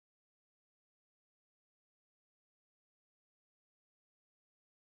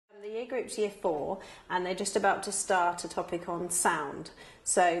The year group's year 4 and they're just about to start a topic on sound.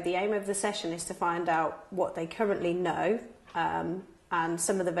 So the aim of the session is to find out what they currently know and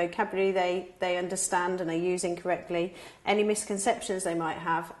some of the vocabulary they understand and are using correctly, any misconceptions they might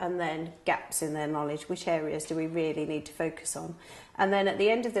have, and then gaps in their knowledge, which areas do we really need to focus on. And then at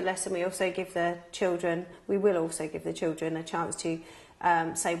the end of the lesson we will also give the children a chance to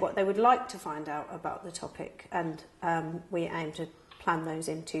say what they would like to find out about the topic, and we aim to plan those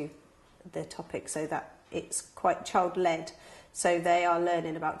into the topic so that it's quite child-led, so they are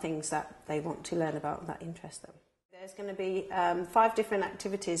learning about things that they want to learn about that interest them. There's going to be 5 different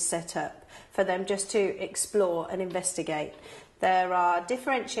activities set up for them just to explore and investigate. There are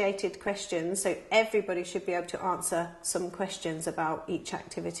differentiated questions, so everybody should be able to answer some questions about each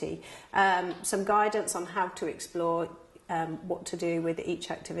activity. Some guidance on how to explore, what to do with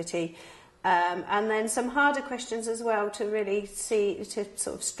each activity. And then some harder questions as well to really to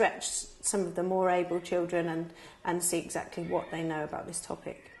sort of stretch some of the more able children and see exactly what they know about this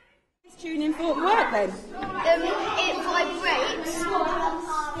topic. How does tuning fork work then? It vibrates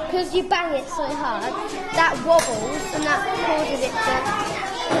because you bang it so hard that wobbles, and that causes it to.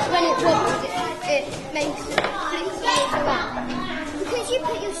 Because when it wobbles, it makes it flick the words around. Because you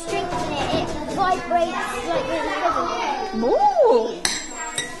put your strings in it, it vibrates like you're in heaven. Ooh!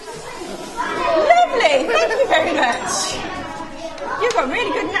 Lovely, thank you very much. You've got a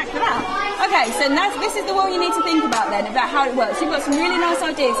really good knack for that. Okay, so now this is the one you need to think about then, about how it works. You've got some really nice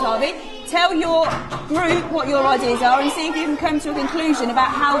ideas, Harvey. Tell your group what your ideas are and see if you can come to a conclusion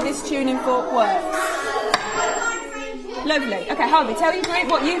about how this tuning fork works. Lovely. Okay, Harvey, tell your group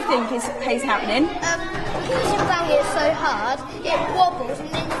what you think is happening. Because you bang it so hard, it wobbles, and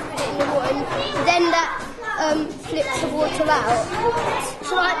then you put it in the water, and then that flips the water out.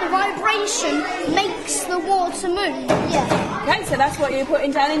 So like the vibration makes the water move. Yeah. Okay, so that's what you're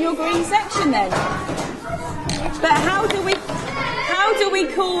putting down in your green section then. But how do we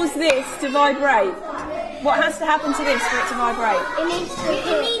cause this to vibrate? What has to happen to this for it to vibrate? It needs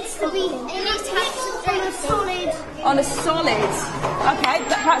to be on a solid. On a solid. Okay,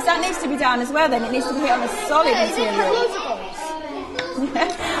 but perhaps that needs to be down as well then. It needs to be hit on a solid material.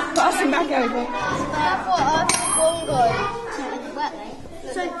 Pass them back over.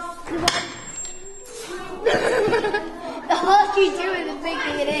 So the harder you do it, the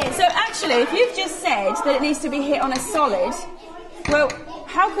bigger it is. So actually, if you've just said that it needs to be hit on a solid, well,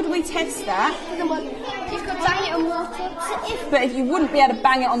 how could we test that? You could bang it on water. But if you wouldn't be able to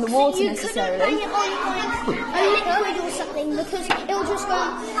bang it on the water necessarily. You couldn't bang it on a liquid or something because it'll just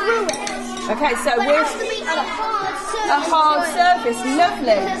go through it. Okay, so but it has to be on a hard surface. A hard surface,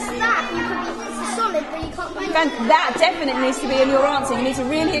 lovely. Because that, it's a solid, but you can't bang it. That definitely needs to be in your answer. You need to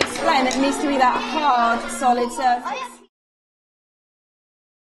really explain that it needs to be that hard, solid surface.